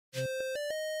Hi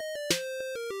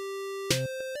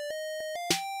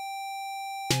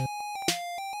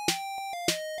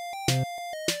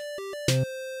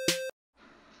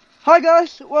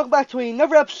guys, welcome back to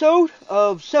another episode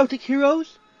of Celtic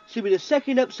Heroes. This will be the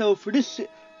second episode for this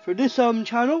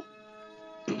channel.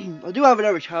 I do have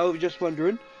another channel if you're just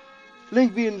wondering.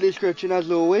 Link be in the description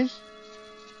as always.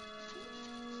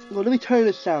 Well, let me turn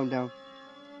this sound down.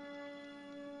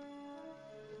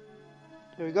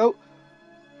 There we go.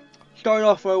 Starting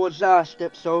off where I was last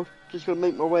episode. Just gonna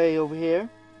make my way over here.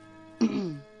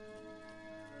 Oh,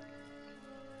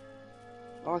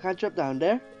 I can't jump down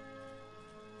there.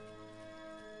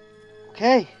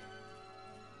 Okay.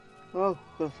 Oh,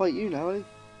 gonna fight you now, eh?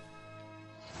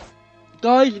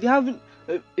 Guys, if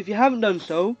you haven't done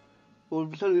so, well,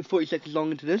 it's only 40 seconds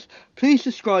long into this. Please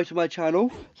subscribe to my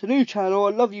channel. It's a new channel. I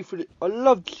love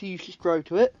to see you subscribe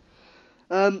to it.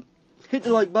 Hit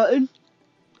the like button.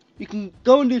 You can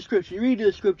go in the description. Read the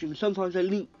description. Sometimes I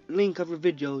link other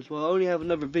videos. Well, I only have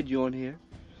another video on here,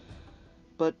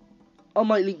 but I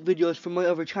might link videos from my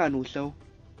other channels. So,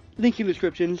 link in the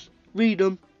descriptions. Read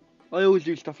them. I always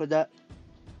do stuff like that.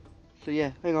 So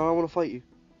yeah, hang on, I want to fight you.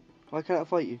 Why can't I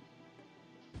fight you?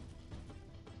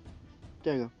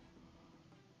 There you go.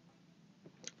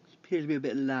 It appears to be a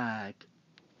bit of lag.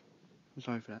 I'm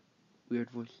sorry for that.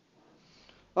 Weird voice.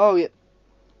 Oh yeah,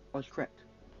 I was correct.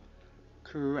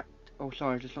 Correct. Oh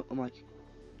sorry, I just locked the mic.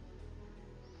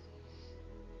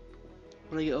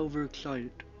 When I get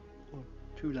overexcited or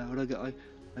too loud, I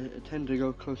tend to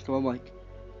go close to my mic.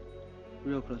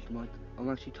 Real close to the mic. I'm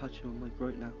actually touching my mic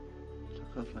right now. So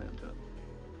close I am to it.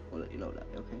 I'll let you know that,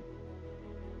 okay?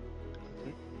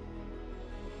 Okay.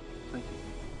 Thank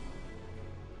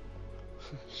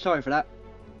you. Sorry for that.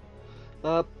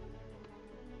 It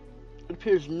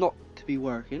appears not to be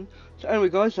working. So anyway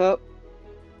guys,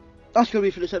 that's gonna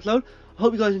be for this episode. I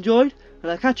hope you guys enjoyed,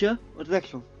 and I'll catch you on the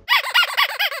next one.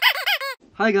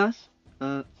 Hi guys.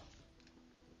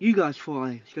 You guys thought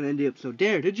I was gonna end the episode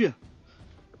there, did you?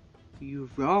 You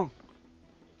were wrong.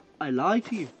 I lied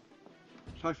to you.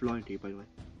 Sorry for lying to you, by the way.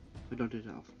 I don't do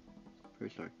that often. Very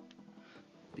sorry.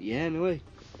 But yeah, anyway.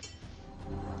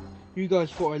 You guys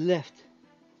thought I left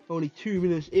only 2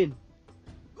 minutes in.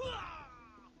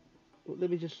 Well,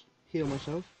 let me just heal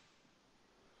myself.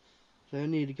 So I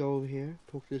need to go over here,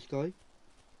 talk to this guy.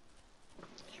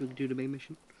 So we can do the main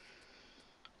mission.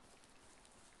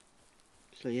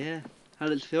 So yeah, how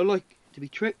does it feel like to be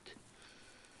tricked?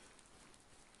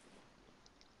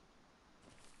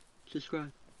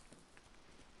 Subscribe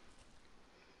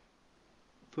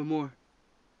for more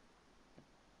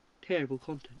terrible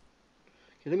content.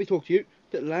 Okay, let me talk to you.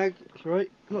 Bit lag, it's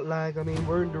alright. Not lag, I mean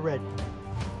we're in the red.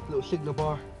 Little signal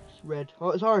bar. It's red.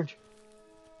 Oh, it's orange.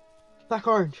 It's back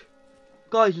orange.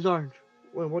 Guys, it's orange.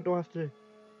 Wait, what do I have to do?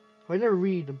 I never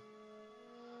read them.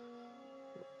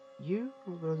 You?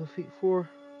 I'm gonna defeat 4.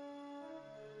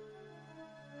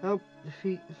 Help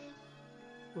defeat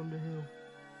on the hill.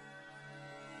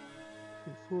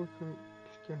 Defeat 4 current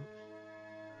scouts.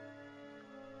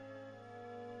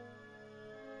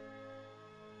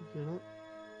 Do that.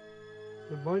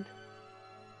 Never mind.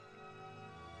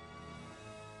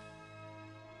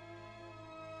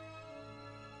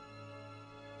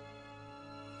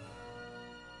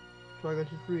 So I got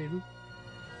to read them.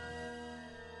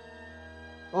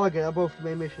 Oh, I get it. Both the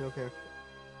main mission. Okay.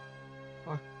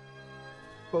 I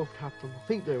both tapped them. I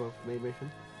think they're both the main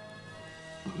mission.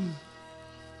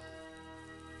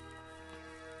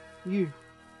 You.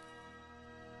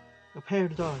 Prepare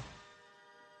to die.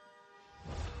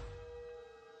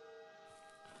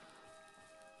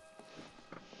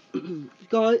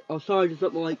 Guy, oh sorry, just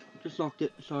up my mic, just knocked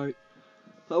it. Sorry.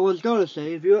 But I was gonna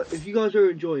say, if you guys are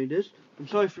enjoying this, I'm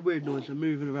sorry for the weird noise. I'm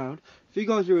moving around. If you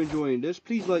guys are enjoying this,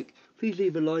 please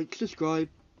leave a like, subscribe,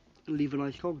 and leave a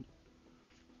nice comment.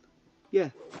 Yeah,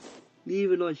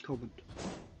 leave a nice comment.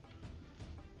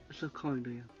 That's how kind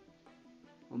I am.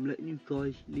 I'm letting you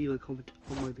guys leave a comment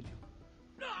on my video.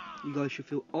 You guys should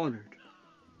feel honoured.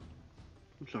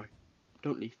 I'm sorry.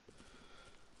 Don't leave.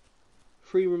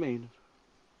 3 remain.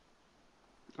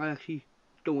 I actually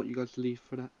don't want you guys to leave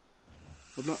for that.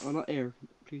 I'm not arrogant,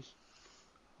 please.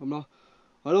 I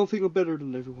don't think I'm better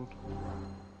than everyone.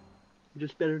 I'm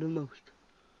just better than most.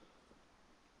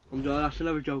 That's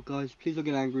another joke, guys. Please don't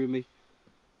get angry with me.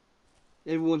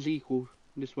 Everyone's equal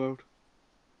in this world.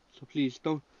 So please,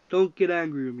 don't get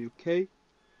angry with me, okay?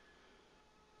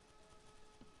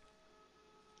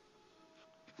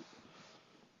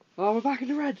 Oh, we're back in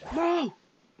the red. No!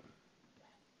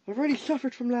 I've already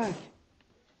suffered from lag.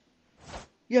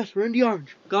 Yes, we're in the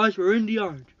orange. Guys, we're in the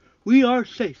orange. We are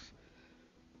safe.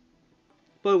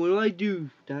 But when I do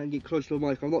that and get close to the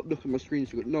mic, I'm not looking at my screen,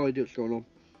 so I've got no idea what's going on.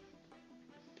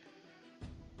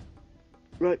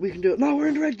 Right, we can do it. No, we're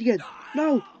in the red again.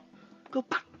 No! Go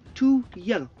back to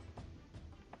yellow.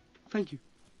 Thank you.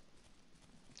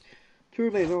 To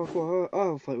remain,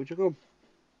 I'll fight with you. Come.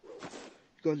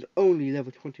 You guys are only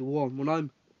level 21 when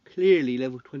I'm clearly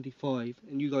level 25,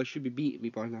 and you guys should be beating me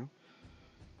by now.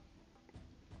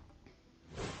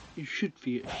 You should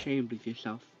feel ashamed of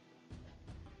yourself.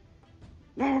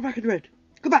 No, we're back in red.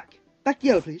 Go back. Back to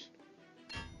yellow, please.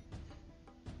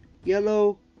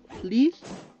 Yellow, please.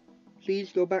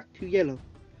 Please go back to yellow.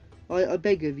 I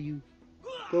beg of you.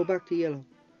 Go back to yellow.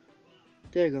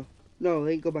 There you go. No,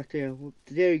 they ain't go back to yellow.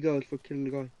 There he goes for killing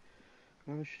the guy.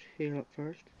 I should heal up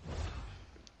first.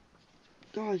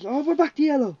 Guys, oh, we're back to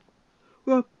yellow.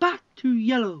 We're back to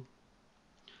yellow.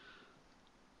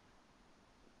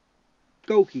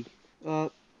 Goki.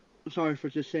 Sorry for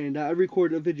just saying that. I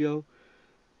recorded a video.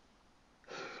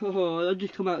 Oh, I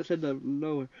just come out and said that out of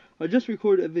nowhere. I just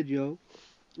recorded a video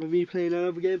of me playing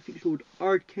another game. I think it's called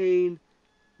Arcane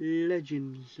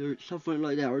Legends or something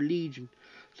like that, or Legion,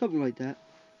 something like that.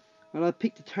 And I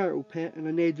picked a turtle pet and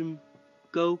I named him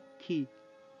Goki,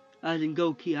 as in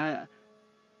Goki.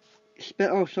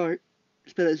 Spell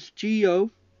it as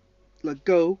G-O, like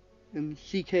go, and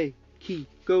C-K, Key,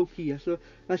 Goki.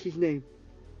 That's his name.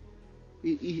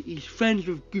 He's friends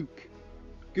with Gook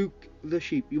the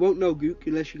sheep. You won't know Gook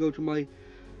unless you go to my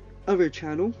other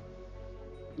channel,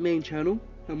 main channel,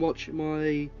 and watch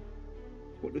my,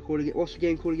 what's the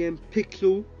game called again?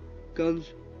 Pixel Guns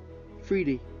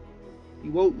 3D.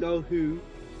 You won't know who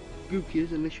Gook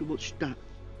is unless you watch that.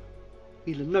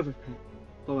 He's another pet.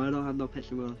 Oh, I don't have no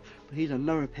pets in real life, but he's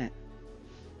another pet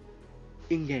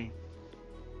in game.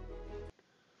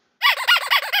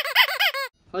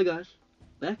 Hi guys,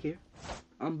 back here.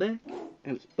 I'm back,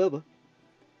 and it's Bubba.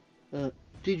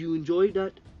 Did you enjoy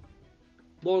that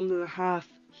 1.5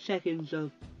 seconds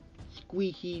of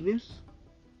squeakiness?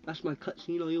 That's my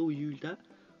cutscene. I always use that.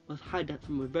 I've had that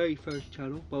from my very first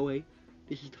channel. By the way,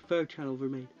 this is the third channel I've ever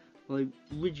made. My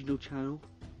original channel,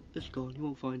 it's gone. You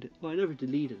won't find it. Well, I never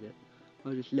deleted it.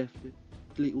 I just left it.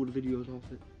 Delete all the videos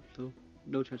off it. So,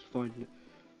 no chance of finding it.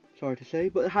 Sorry to say,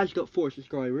 but it has got 4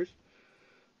 subscribers.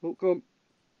 Oh, come.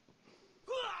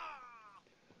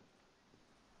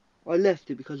 I left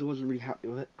it because I wasn't really happy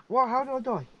with it. What? How did I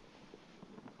die?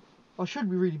 I should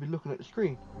be really be looking at the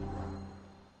screen.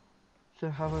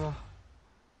 So having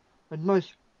a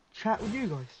nice chat with you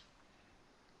guys.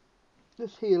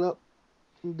 Let's heal up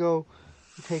and go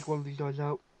and take one of these guys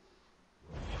out.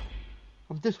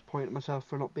 I'm disappointed in myself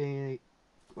for not being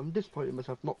for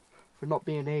not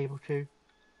being able to.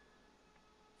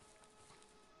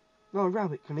 No,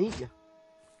 rabbit, can I eat you?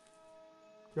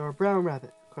 You're a brown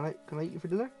rabbit. Can I eat you for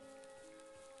dinner?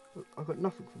 I've got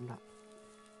nothing from that.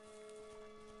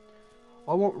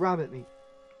 I want rabbit meat.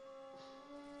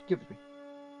 Give it to me.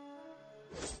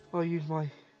 I'll use my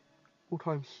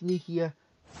all-time sneakier.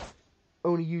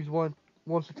 Only use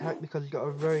once attack because it's got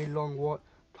a very long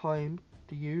time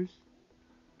to use.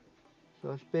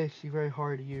 So it's basically very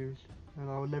hard to use, and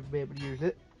I will never be able to use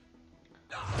it.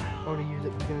 I only use it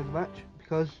at the beginning of the match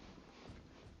because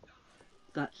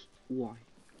that's why.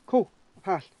 Cool, I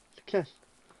passed. Success.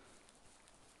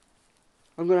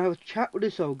 I'm gonna have a chat with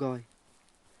this old guy.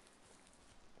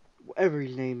 Whatever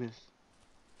his name is.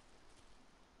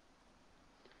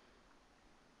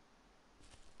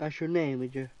 That's your name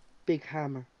with your big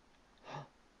hammer.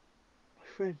 My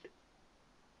friend.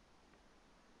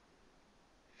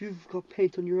 You've got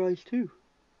paint on your eyes too.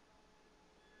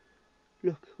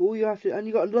 Look, all you have to, and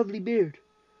you got a lovely beard.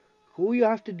 All you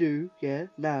have to do, yeah,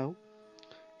 now,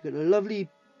 you got a lovely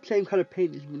same colour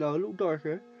paint as me now, a little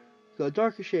darker. You got a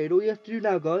darker shade. All you have to do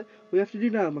now, guy, all you have to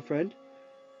do now, my friend,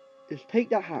 is take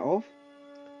that hat off,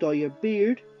 dye your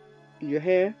beard and your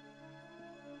hair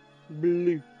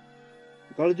blue. You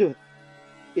gotta do it.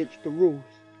 It's the rules.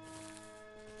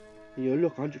 And you'll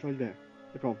look 100 times better.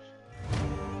 I promise.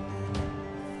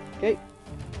 Okay.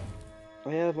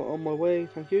 I have it on my way,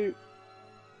 thank you.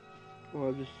 Oh,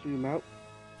 I'll just zoom out.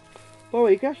 By the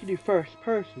way, you can actually do first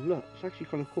person, look, it's actually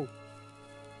kind of cool.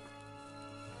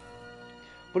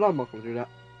 But I'm not going to do that.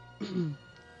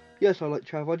 Yes, I like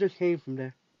travel, I just came from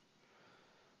there.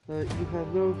 You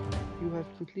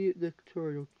have completed the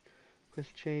tutorial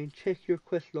quest chain. Check your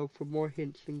quest log for more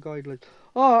hints and guidelines.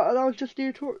 Oh, that was just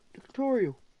the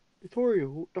tutorial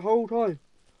the whole time.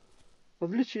 I've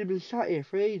literally been sat here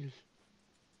for ages.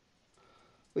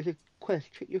 Wait, it's a quest,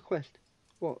 check your quest.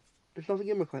 What? There's nothing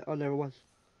in my quest. Oh, there was.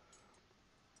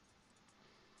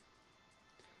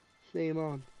 Flame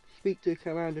on. Speak to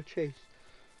Commander Chase.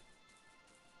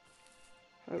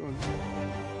 Hang on.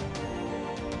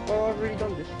 Oh, I've already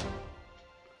done this.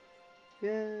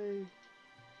 Yay.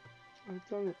 I've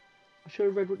done it. I should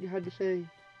have read what you had to say.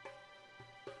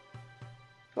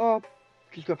 Oh,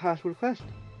 just got past one quest.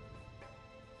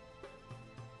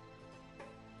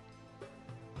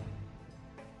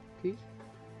 Please.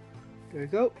 There we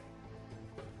go.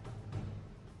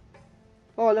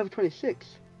 Oh, level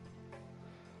 26.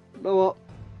 You know what?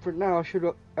 For now, I should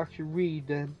actually read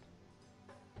then.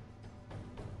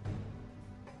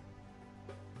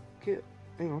 Okay,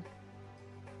 hang on.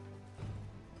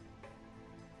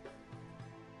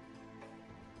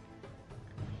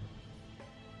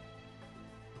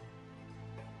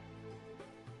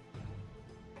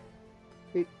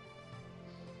 Okay,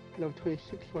 level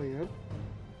 26 I am.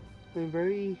 I'm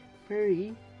very,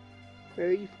 very,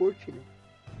 very fortunate.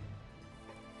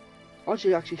 I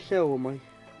should actually sell all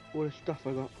the stuff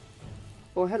I got.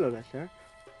 Oh, hello there, sir.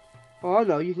 Oh, I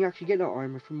know, you can actually get that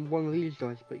armor from one of these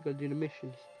guys, but you gotta do the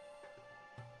missions.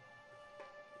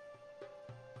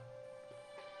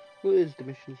 What is the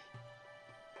missions?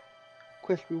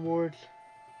 Quest rewards.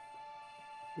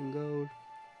 And gold.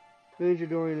 Ranger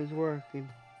Dorian is working.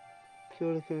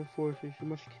 Kill the killing forces. You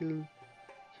must kill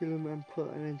him and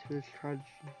put an end to this tragedy.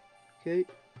 Okay.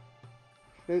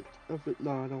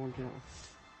 No, I don't want to do that one.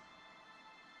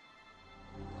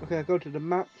 Okay, I go to the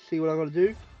map, see what I gotta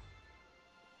do.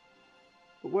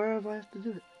 But where have I have to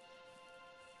do it?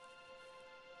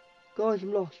 Guys,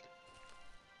 I'm lost.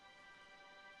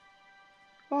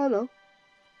 Oh, hello.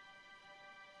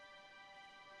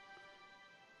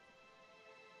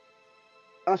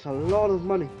 That's a lot of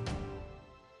money.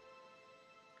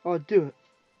 I'll do it.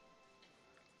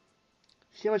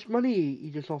 See how much money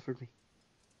you just offered me?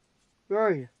 Where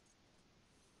are you?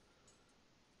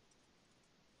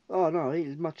 Oh no, it ain't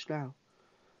as much now.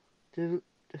 I'm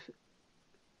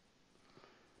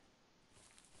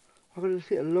gonna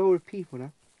defeat a load of people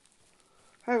now.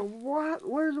 Hang on, what?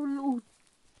 Where's the little...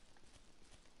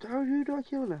 Who do I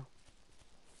kill now?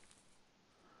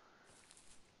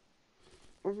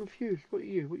 I'm confused. What are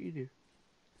you? What you do?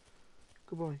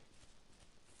 Goodbye.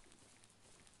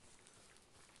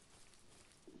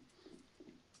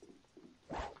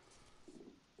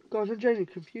 Guys, I'm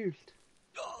genuinely confused.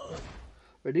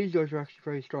 But these guys are actually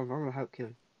very strong. I'm gonna help kill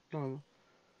him. No.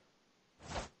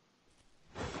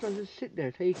 Guys, just sit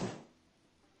there, take him.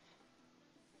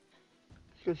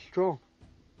 So strong.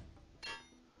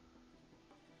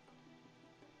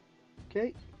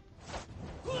 Okay.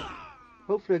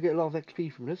 Hopefully I get a lot of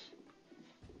XP from this.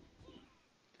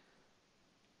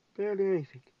 Barely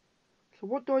anything. So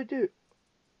what do I do?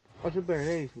 I did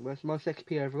barely anything, but that's the most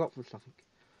XP I ever got from something.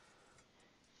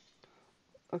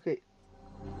 Okay.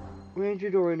 Ranger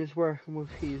Dorian is working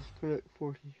with his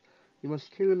forces. You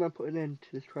must kill him and put an end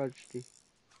to this tragedy.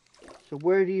 So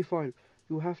where do you find him?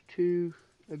 You have to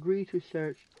agree to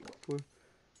search for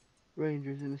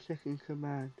Rangers in the second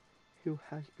command who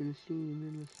has been seen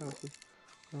in the south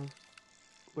of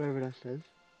wherever that says.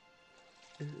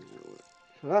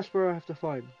 So that's where I have to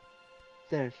find him.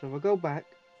 There, so if I go back,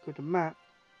 go to map,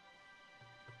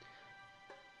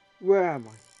 where am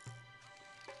I?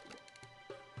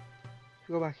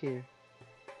 Go back here.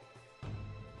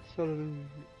 Sullivan,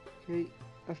 okay,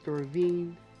 that's the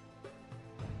ravine.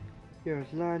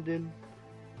 Here's landing.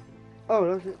 Oh,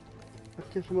 that's it.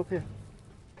 Let's kill some up here.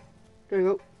 There you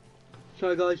go.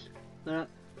 Sorry guys, it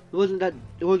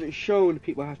wasn't showing the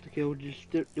people I have to kill,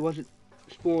 just it wasn't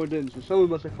spawned in, so someone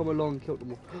must have come along and killed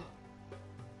them all.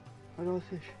 How do I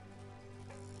fish?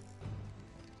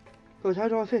 Guys, how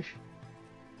do I fish?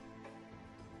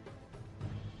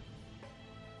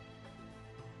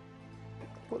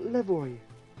 What level are you?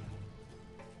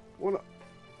 What?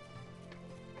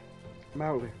 I'm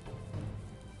out of here.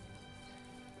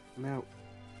 I'm out.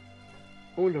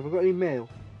 I wonder if I've got any mail.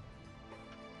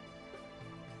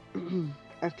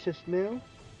 Access mail?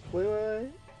 Wait.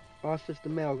 Oh, that's just the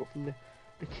mail I got from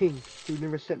the king, who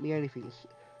never sent me anything.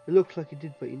 It looks like he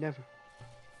did, but he never.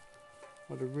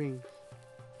 Oh, the rings.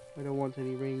 I don't want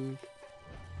any rings.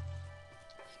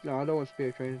 No, I don't want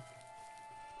spirit training.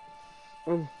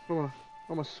 I'm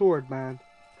a sword man.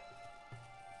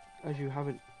 As you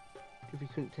haven't, if you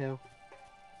couldn't tell.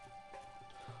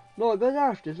 No, but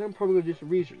after this, I'm probably going to do some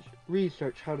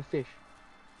research how to fish.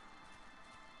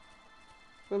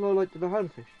 And I like to know how to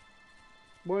fish.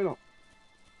 Why not?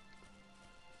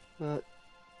 A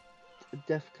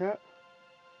death cap.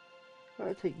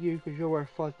 I'll take you because you're worth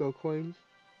 5 gold coins.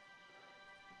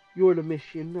 You're the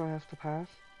mission I have to pass.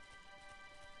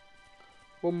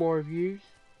 One more reviews.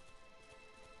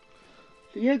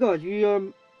 So yeah guys,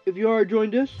 if you are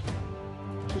enjoying this,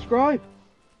 subscribe.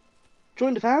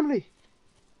 Join the family.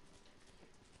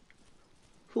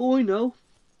 For all I know,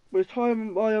 by the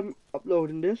time I am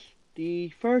uploading this, the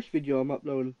first video I'm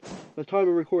uploading, by the time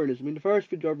I'm recording this, I mean the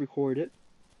first video I've recorded,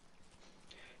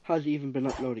 hasn't even been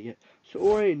uploaded yet. So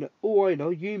all I know,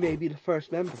 you may be the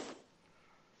first member.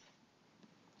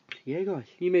 Yeah guys,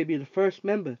 you may be the first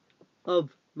member of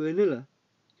Vanilla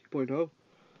 2.0.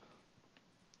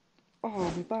 Oh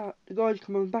my bad, the guy's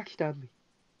come and backstab me.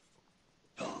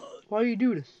 Why do you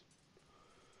do this?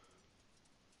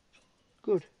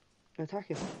 Good. Now attack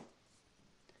him.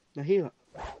 Now heal up.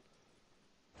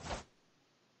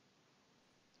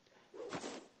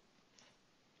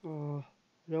 Oh,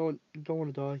 I don't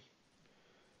want to die.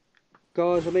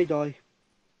 Guys, I may die.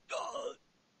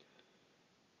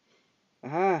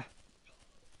 Aha!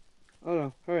 Oh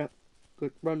no, hurry up.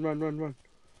 Good, run. You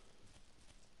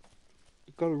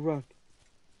gotta run.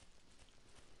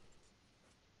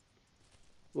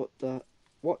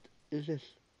 What is this?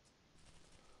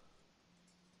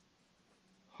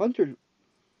 Hunter.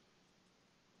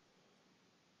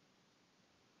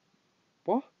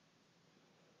 What?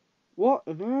 What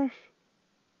on earth?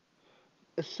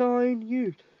 Assign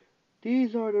youth.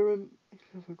 These are the remains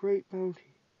of a great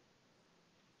bounty.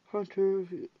 Hunter,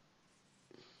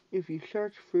 if you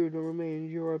search through the remains,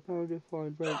 you are bound to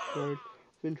find relic shards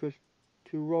of interest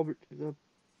to Robert the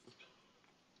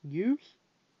Use?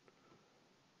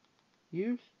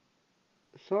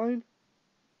 Assign?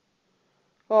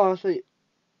 Oh, I see.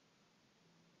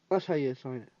 That's how you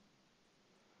assign it.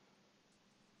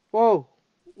 Whoa!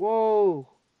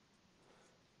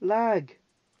 Lag!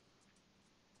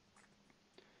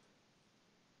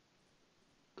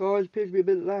 Guys, appears to be a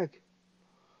bit of lag.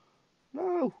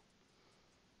 No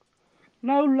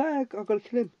lag! I've got to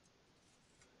kill him.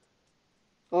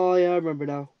 Oh yeah, I remember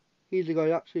now. He's the guy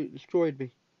who absolutely destroyed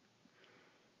me.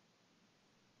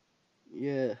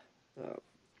 Yeah,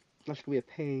 that's gonna be a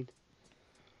pain.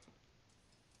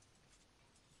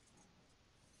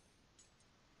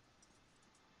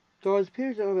 Guys,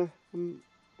 appears that I'm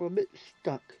a bit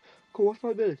stuck. Cool, what's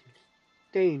my abilities?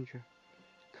 Danger,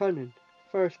 cunning,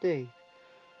 first aid,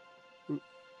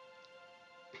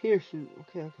 piercing.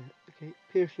 Okay.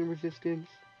 Piercing resistance,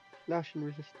 lashing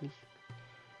resistance,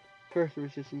 person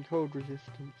resistance, cold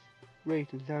resistance,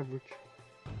 ratings average,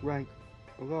 rank.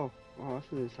 Oh,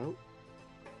 that's an insult.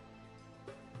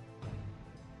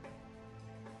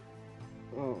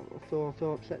 Oh, I feel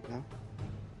upset now.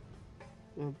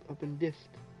 I've been dissed.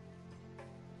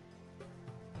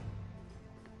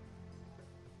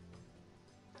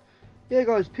 Yeah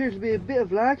guys, appears to be a bit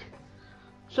of lag.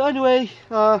 So anyway,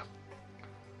 that's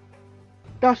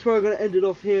where I'm going to end it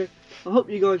off here. I hope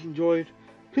you guys enjoyed.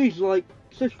 Please like,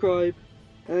 subscribe,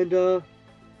 and join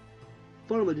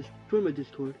my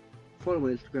Discord, follow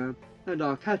my Instagram, and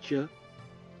I'll catch you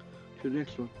to the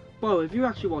next one. By the way, if you're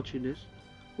actually watching this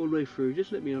all the way through,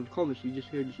 just let me know in the comments you just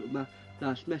heard this little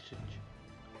last message.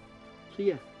 So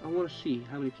yeah, I want to see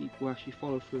how many people actually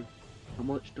follow through and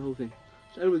watch the whole thing.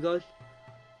 So anyway guys,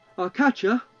 I'll catch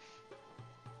you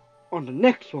on the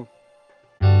next one.